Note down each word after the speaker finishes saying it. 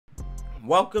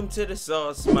Welcome to the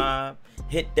Sauce Mob.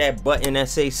 Hit that button that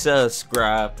say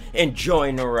subscribe and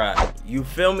join the ride. You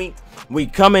feel me? We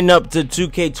coming up to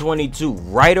 2K22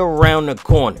 right around the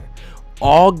corner.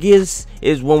 August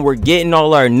is when we're getting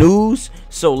all our news,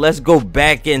 so let's go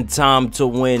back in time to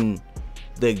when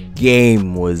the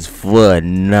game was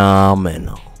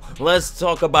phenomenal. Let's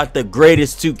talk about the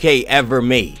greatest 2K ever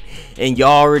made, and y'all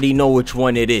already know which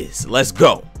one it is. Let's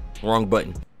go. Wrong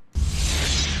button.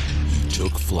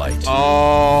 Took flight.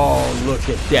 Oh, look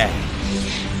at that.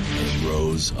 And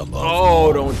rose above.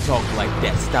 Oh, don't talk like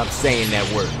that. Stop saying that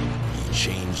word.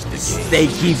 Changed the game. They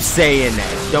keep saying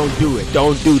that. Don't do it.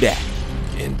 Don't do that.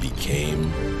 And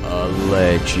became A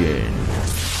legend.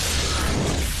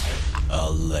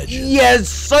 a legend. Yes,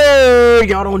 sir.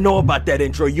 Y'all don't know about that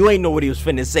intro. You ain't know what he was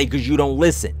finna say because you don't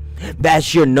listen.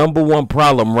 That's your #1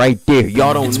 problem right there.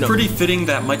 Y'all don't know. It's pretty fitting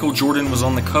that Michael Jordan was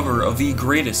on the cover of the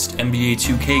greatest NBA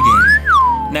 2K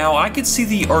game. Now, I could see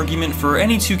the argument for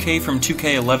any 2K from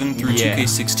 2K11 through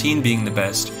 2K16 being the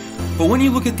best, but when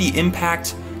you look at the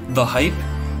impact, the hype,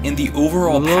 and the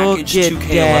overall package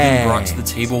 2K11 brought to the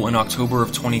table in October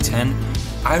of 2010,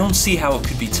 I don't see how it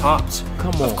could be topped.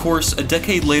 Come on. Of course, a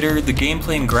decade later, the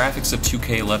gameplay and graphics of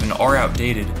 2K11 are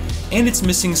outdated, and it's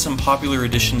missing some popular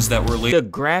additions that were The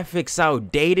graphics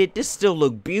outdated. This still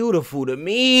look beautiful to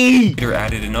me. later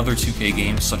added in other 2K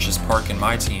games such as Park and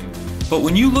My Team. But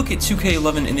when you look at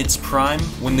 2K11 in its prime,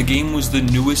 when the game was the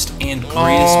newest and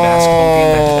greatest basketball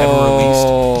game that had ever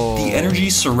released, the energy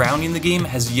surrounding the game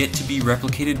has yet to be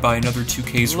replicated by another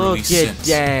 2K's release since.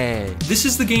 That. This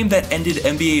is the game that ended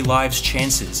NBA Live's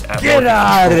chances at Get market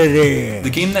out control. of there. The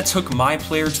game that took my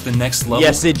player to the next level.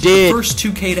 Yes, it did. The first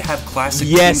 2K to have classic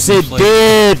Yes, teams in it play.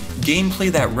 did. Gameplay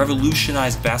that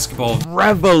revolutionized basketball.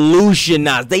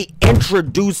 Revolutionized. They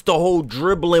introduced the whole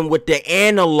dribbling with the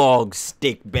analog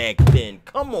stick back then.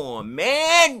 Come on,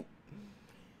 man.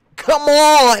 Come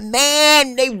on,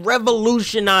 man. They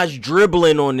revolutionized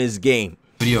dribbling on this game.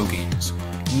 Video games.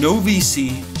 No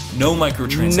VC, no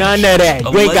microtransactions. None of that.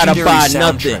 A You ain't gotta legendary buy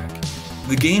soundtrack. nothing.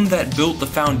 The game that built the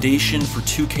foundation for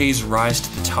 2K's rise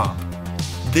to the top.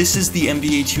 This is the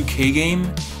NBA 2K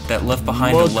game that left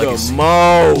behind a legacy.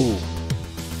 Mo.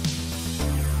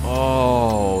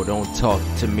 Oh, don't talk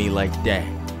to me like that.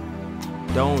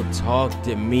 Don't talk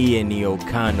to me any old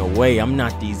kind of way. I'm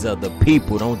not these other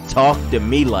people. Don't talk to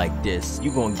me like this.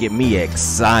 You gonna get me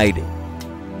excited.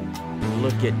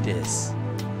 Look at this.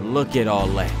 Look at all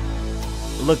that.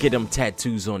 Look at them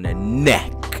tattoos on the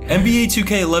neck. NBA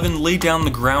 2K11 laid down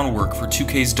the groundwork for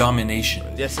 2K's domination.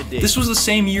 Yes, it did. This was the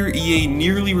same year EA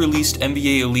nearly released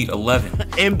NBA Elite 11. The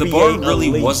NBA bar really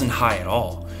Elite. wasn't high at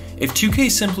all. If 2K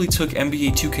simply took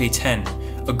NBA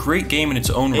 2K10, a great game in its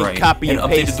own And right, copy and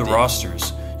and updated paste the it.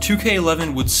 rosters,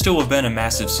 2K11 would still have been a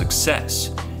massive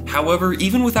success. However,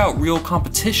 even without real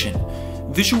competition,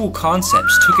 Visual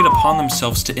Concepts took it upon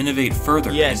themselves to innovate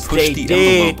further Yes, and push they the did.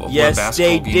 envelope of what a Yes, basketball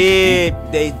they game could be. did.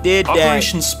 They did that.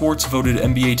 Operation Sports voted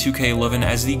NBA 2K11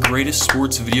 as the greatest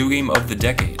sports video game of the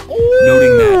decade,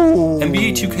 noting that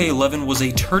NBA 2K11 was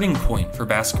a turning point for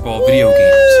basketball video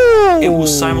games. It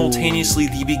was simultaneously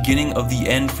the beginning of the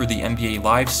end for the NBA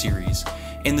Live series,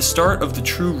 and the start of the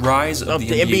true rise of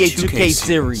the NBA 2K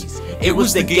series. It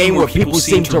was the game where people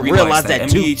seemed to realize that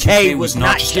 2K was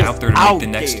not just out there to make the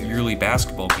out next there. yearly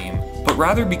basketball game, but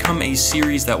rather become a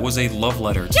series that was a love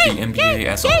letter to the NBA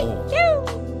as a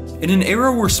whole. In an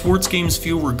era where sports games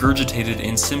feel regurgitated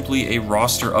and simply a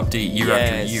roster update year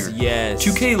after year, Yes.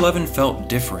 2K11 felt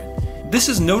different. This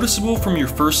is noticeable from your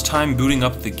first time booting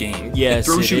up the game. Yes,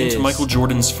 it throws it you into is. Michael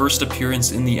Jordan's first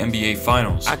appearance in the NBA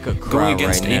Finals, I could cry going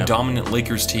against right a now. dominant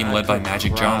Lakers team led by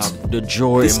Magic Johnson. The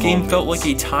joy This game felt moments.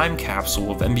 like a time capsule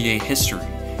of NBA history.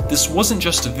 This wasn't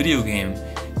just a video game,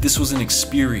 this was an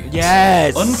experience.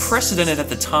 Yes. Unprecedented at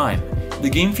the time, the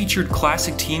game featured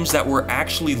classic teams that were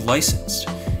actually licensed.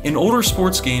 In older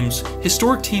sports games,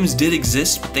 historic teams did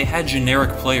exist, but they had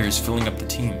generic players filling up the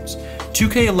teams.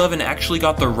 2K11 actually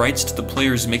got the rights to the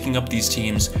players making up these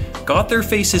teams, got their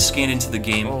faces scanned into the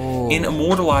game, and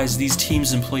immortalized these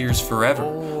teams and players forever,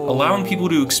 allowing people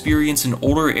to experience an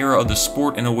older era of the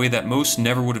sport in a way that most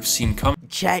never would have seen coming.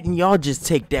 Chatting, y'all just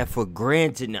take that for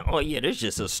granted now. Oh yeah, there's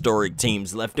just historic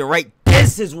teams left and right.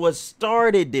 This is what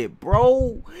started it,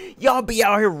 bro. Y'all be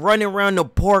out here running around the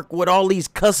park with all these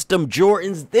custom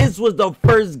Jordans. This was the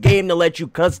first game to let you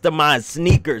customize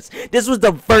sneakers. This was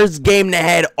the first game that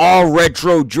had all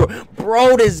retro Jordan.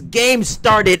 Bro, this game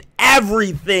started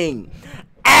everything.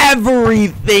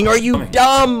 Everything. Are you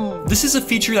dumb? This is a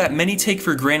feature that many take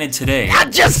for granted today, I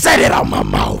just said it on my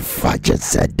mouth. I just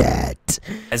said that.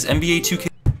 as NBA 2K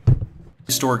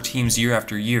historic teams year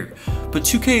after year, but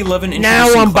 2K11 Now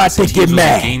I'm about to get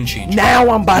mad. Game changer. Now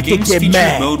I'm about to get The game's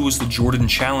mad. featured mode was the Jordan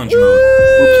Challenge mode,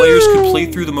 where players could play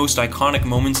through the most iconic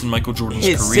moments in Michael Jordan's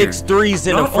Hit career. 6 threes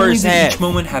in the Not only first did half. each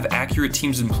moment have accurate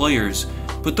teams and players,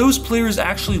 but those players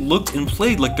actually looked and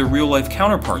played like their real-life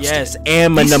counterparts. Yes, did.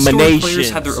 and These historic nominations. players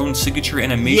had their own signature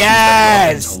animations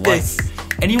that brought them to Yes,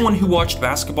 life. Anyone who watched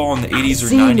basketball in the 80s or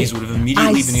seen 90s it. would have immediately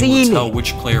I been able to seen tell it.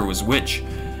 which player was which.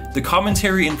 The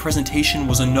commentary and presentation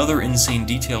was another insane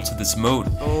detail to this mode.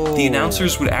 The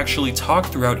announcers would actually talk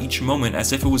throughout each moment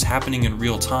as if it was happening in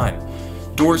real time.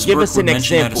 Doris Give Burke us would an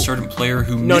mention that a example. certain player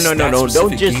who No, missed no, no, that no. specific Don't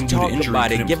game just due to talk injury about it.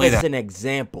 couldn't Give play us that an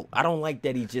example. I don't like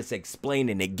that he's just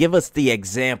explaining it. Give us the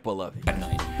example of it.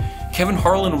 night. Kevin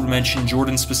Harlan would mention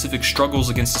Jordan's specific struggles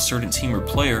against a certain team or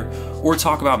player, or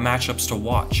talk about matchups to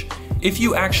watch. If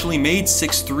you actually made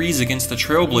 6 threes against the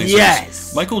Trailblazers,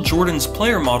 Yes. Michael Jordan's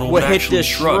player model Would would hit actually the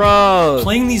shrug. shrug.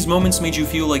 Playing these moments made you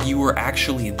feel like you were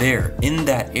actually there, in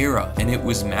that era, and it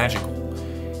was magical.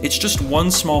 It's just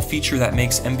one small feature that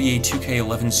makes NBA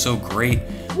 2K11 so great,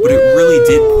 but it really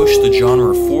did push the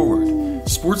genre forward.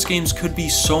 Sports games could be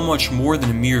so much more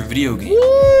than a mere video game.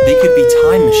 They could be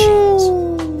time machines.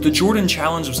 The Jordan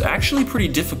Challenge was actually pretty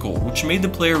difficult, which made the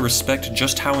player respect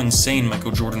just how insane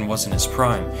Michael Jordan was in his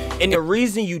prime. And the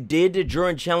reason you did the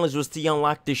Jordan Challenge was to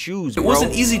unlock the shoes, It bro.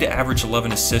 wasn't easy to average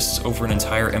 11 assists over an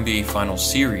entire NBA Finals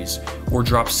series, or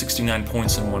drop 69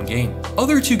 points in one game.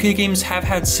 Other 2K games have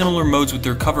had similar modes with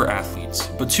their cover athletes,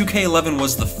 but 2K11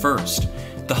 was the first.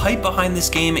 The hype behind this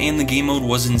game and the game mode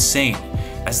was insane,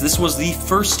 as this was the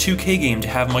first 2K game to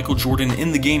have Michael Jordan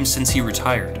in the game since he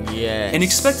retired. Yes. An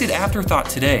expected afterthought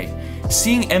today,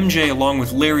 seeing MJ along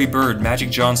with Larry Bird, Magic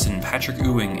Johnson, Patrick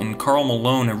Ewing, and Karl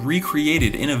Malone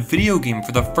recreated in a video game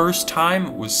for the first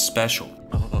time was special.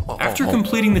 After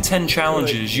completing the 10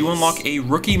 challenges, you unlock a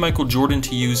rookie Michael Jordan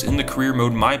to use in the career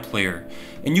mode My Player,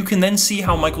 and you can then see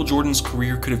how Michael Jordan's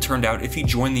career could have turned out if he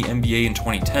joined the NBA in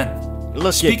 2010.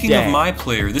 Look Speaking at of that. My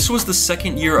Player, this was the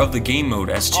second year of the game mode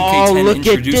as 2K10 Oh, look at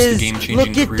introduced the this. game-changing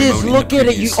Look at career this. mode in Look the at it.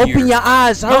 You previous open year. your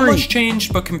eyes. Not Hurry. much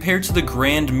changed, but compared to the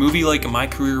grand movie like My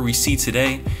Career we see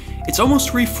today, it's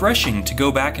almost refreshing to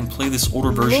go back and play this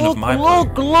older version of My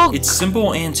Player. Look. It's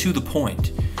simple and to the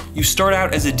point. You start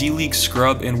out as a D-League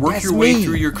scrub and work That's your way me.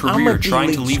 through your I'm career a trying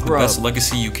to D-League leave scrub. the best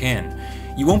legacy you can.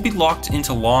 You won't be locked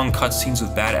into long cutscenes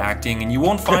with bad acting, and you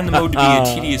won't find the mode to be a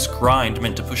tedious grind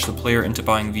meant to push the player into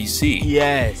buying VC.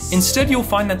 Yes. Instead, you'll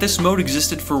find that this mode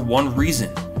existed for one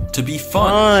reason: to be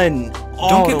fun. Fun.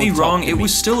 Don't Oh, get me talk wrong, to it me.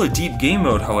 was still a deep game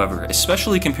mode, however,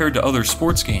 especially compared to other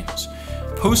sports games.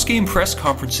 Post-game press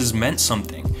conferences meant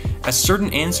something, as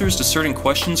certain answers to certain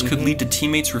questions could lead to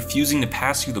teammates refusing to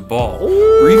pass you the ball,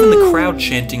 or even the crowd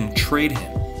chanting, "Trade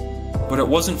him." But it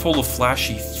wasn't full of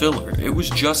flashy filler, it was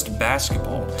just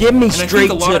basketball. Give me And I straight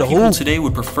think a lot to of the people hoop. today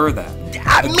would prefer that.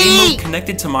 A game Me. mode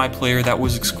connected to My Player that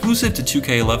was exclusive to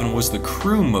 2K11 was the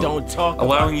Crew mode, Don't talk about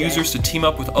allowing that. users to team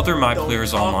up with other My Don't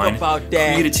Players talk online, about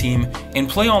that. create a team, and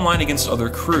play online against other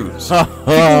crews.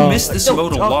 People miss this Don't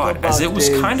mode a talk lot, as about it was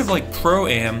this. kind of like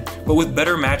Pro-Am, but with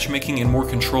better matchmaking and more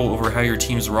control over how your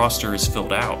team's roster is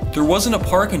filled out. There wasn't a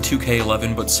park in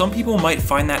 2K11, but some people might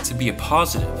find that to be a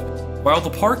positive. While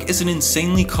the park is an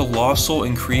insanely colossal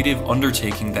and creative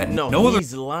undertaking that no other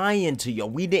he's lying to you.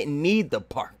 We didn't need the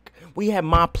park. We had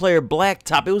My Player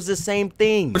Blacktop. It was the same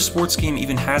thing. sports game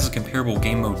even has a comparable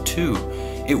game mode too.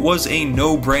 It was a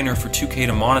no-brainer for 2K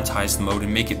to monetize the mode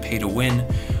and make it pay to win,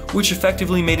 which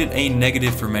effectively made it a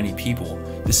negative for many people.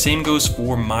 The same goes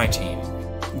for My Team.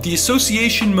 The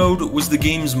Association mode was the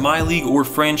game's My League or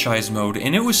Franchise mode,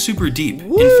 and it was super deep. In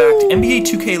fact, NBA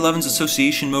 2K11's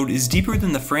Association mode is deeper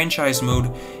than the Franchise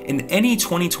mode in any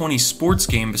 2020 sports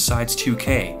game besides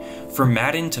 2K. From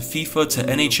Madden to FIFA to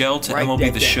NHL to Write MLB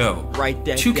that The down. Show. Write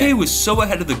that 2K down. was so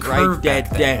ahead of the curve Write back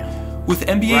that then. down. With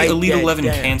NBA Write Elite that 11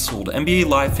 down. cancelled, NBA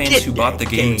Live fans Get who bought the that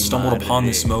game game and stumbled out of upon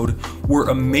this there. mode were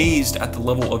amazed at the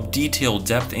level of detail,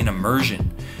 depth, and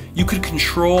immersion. You could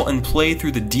control and play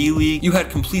through the D-League, you had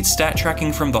complete stat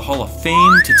tracking from the Hall of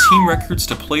Fame, to team records,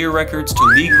 to player records, to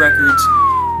league records.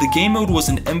 The game mode was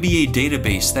an NBA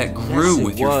database that grew Yes, it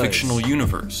with your was. fictional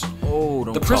universe. Oh,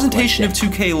 don't The talk presentation like of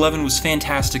that. 2K11 was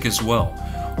fantastic as well.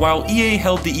 While EA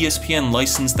held the ESPN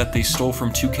license that they stole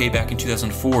from 2K back in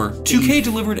 2004, 2K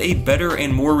delivered a better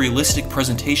and more realistic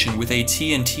presentation with a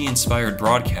TNT-inspired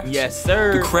broadcast. Yes,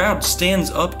 sir. The crowd stands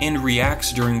up and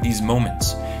reacts during these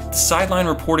moments. The sideline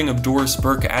reporting of Doris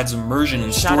Burke adds immersion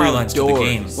and storylines to the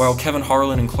game, while Kevin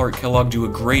Harlan and Clark Kellogg do a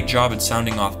great job at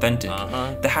sounding authentic.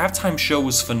 The halftime show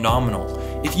was phenomenal.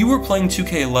 If you were playing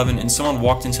 2K11 and someone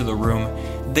walked into the room,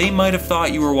 they might have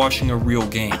thought you were watching a real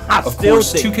game. Of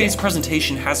course, 2K's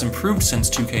presentation has improved since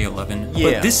 2K11,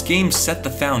 but this game set the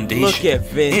foundation. Look at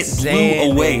Vince. It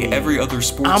blew away every other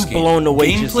sports game. Blown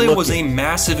away. Gameplay was a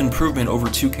massive improvement over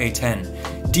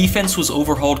 2K10. Defense was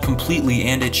overhauled completely,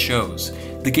 and it shows.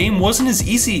 The game wasn't as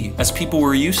easy as people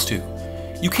were used to.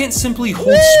 You can't simply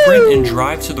hold sprint and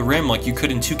drive to the rim like you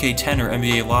could in 2K10 or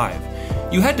NBA Live.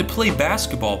 You had to play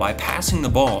basketball by passing the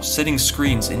ball, setting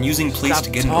screens, and using plays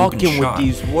to get an open shot.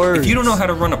 If you don't know how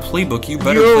to run a playbook, you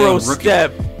better play on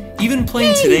Rookie. Even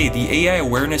playing today, the AI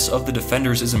awareness of the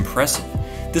defenders is impressive.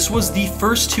 This was the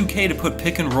first 2K to put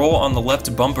pick and roll on the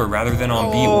left bumper rather than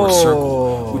on B or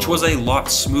circle, which was a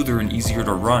lot smoother and easier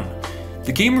to run.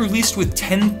 The game released with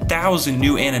 10,000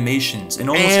 new animations, and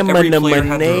almost every player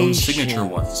had their own signature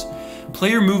ones.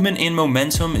 Player movement and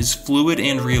momentum is fluid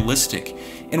and realistic,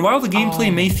 and while the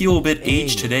gameplay may feel a bit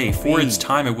aged today, for its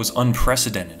time it was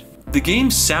unprecedented. The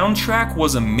game's soundtrack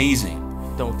was amazing.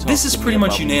 This is pretty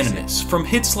much unanimous, from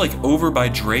hits like Over by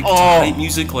Drake to hype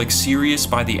music like Serious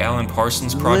by the Alan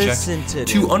Parsons Project,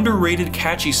 to underrated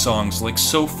catchy songs like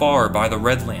So Far by the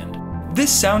Redland.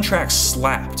 This soundtrack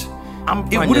slapped.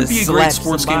 It wouldn't be a great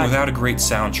sports game without a great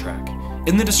soundtrack.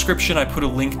 In the description I put a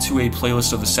link to a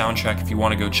playlist of the soundtrack if you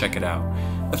want to go check it out.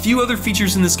 A few other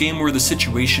features in this game were the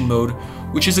Situation Mode,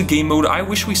 which is a game mode I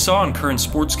wish we saw in current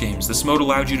sports games. This mode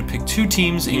allowed you to pick two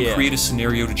teams and create a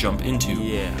scenario to jump into.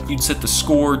 You'd set the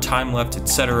score, time left,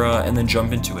 etc., and then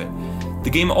jump into it. The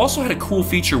game also had a cool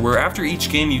feature where after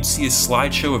each game you'd see a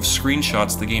slideshow of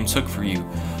screenshots the game took for you,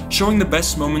 showing the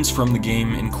best moments from the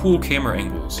game in cool camera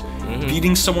angles.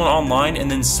 Beating someone online and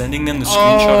then sending them the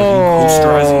screenshot of you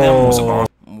posterizing them was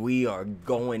awesome. We are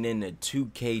going into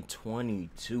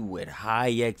 2K22 with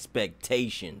high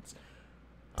expectations.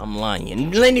 I'm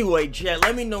lying. Anyway, chat,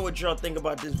 let me know what y'all think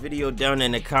about this video down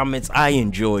in the comments. I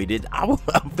enjoyed it. I'm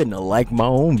finna like my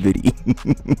own video.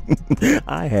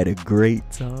 I had a great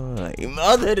time.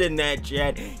 Other than that,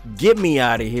 chat, get me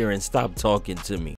out of here and stop talking to me.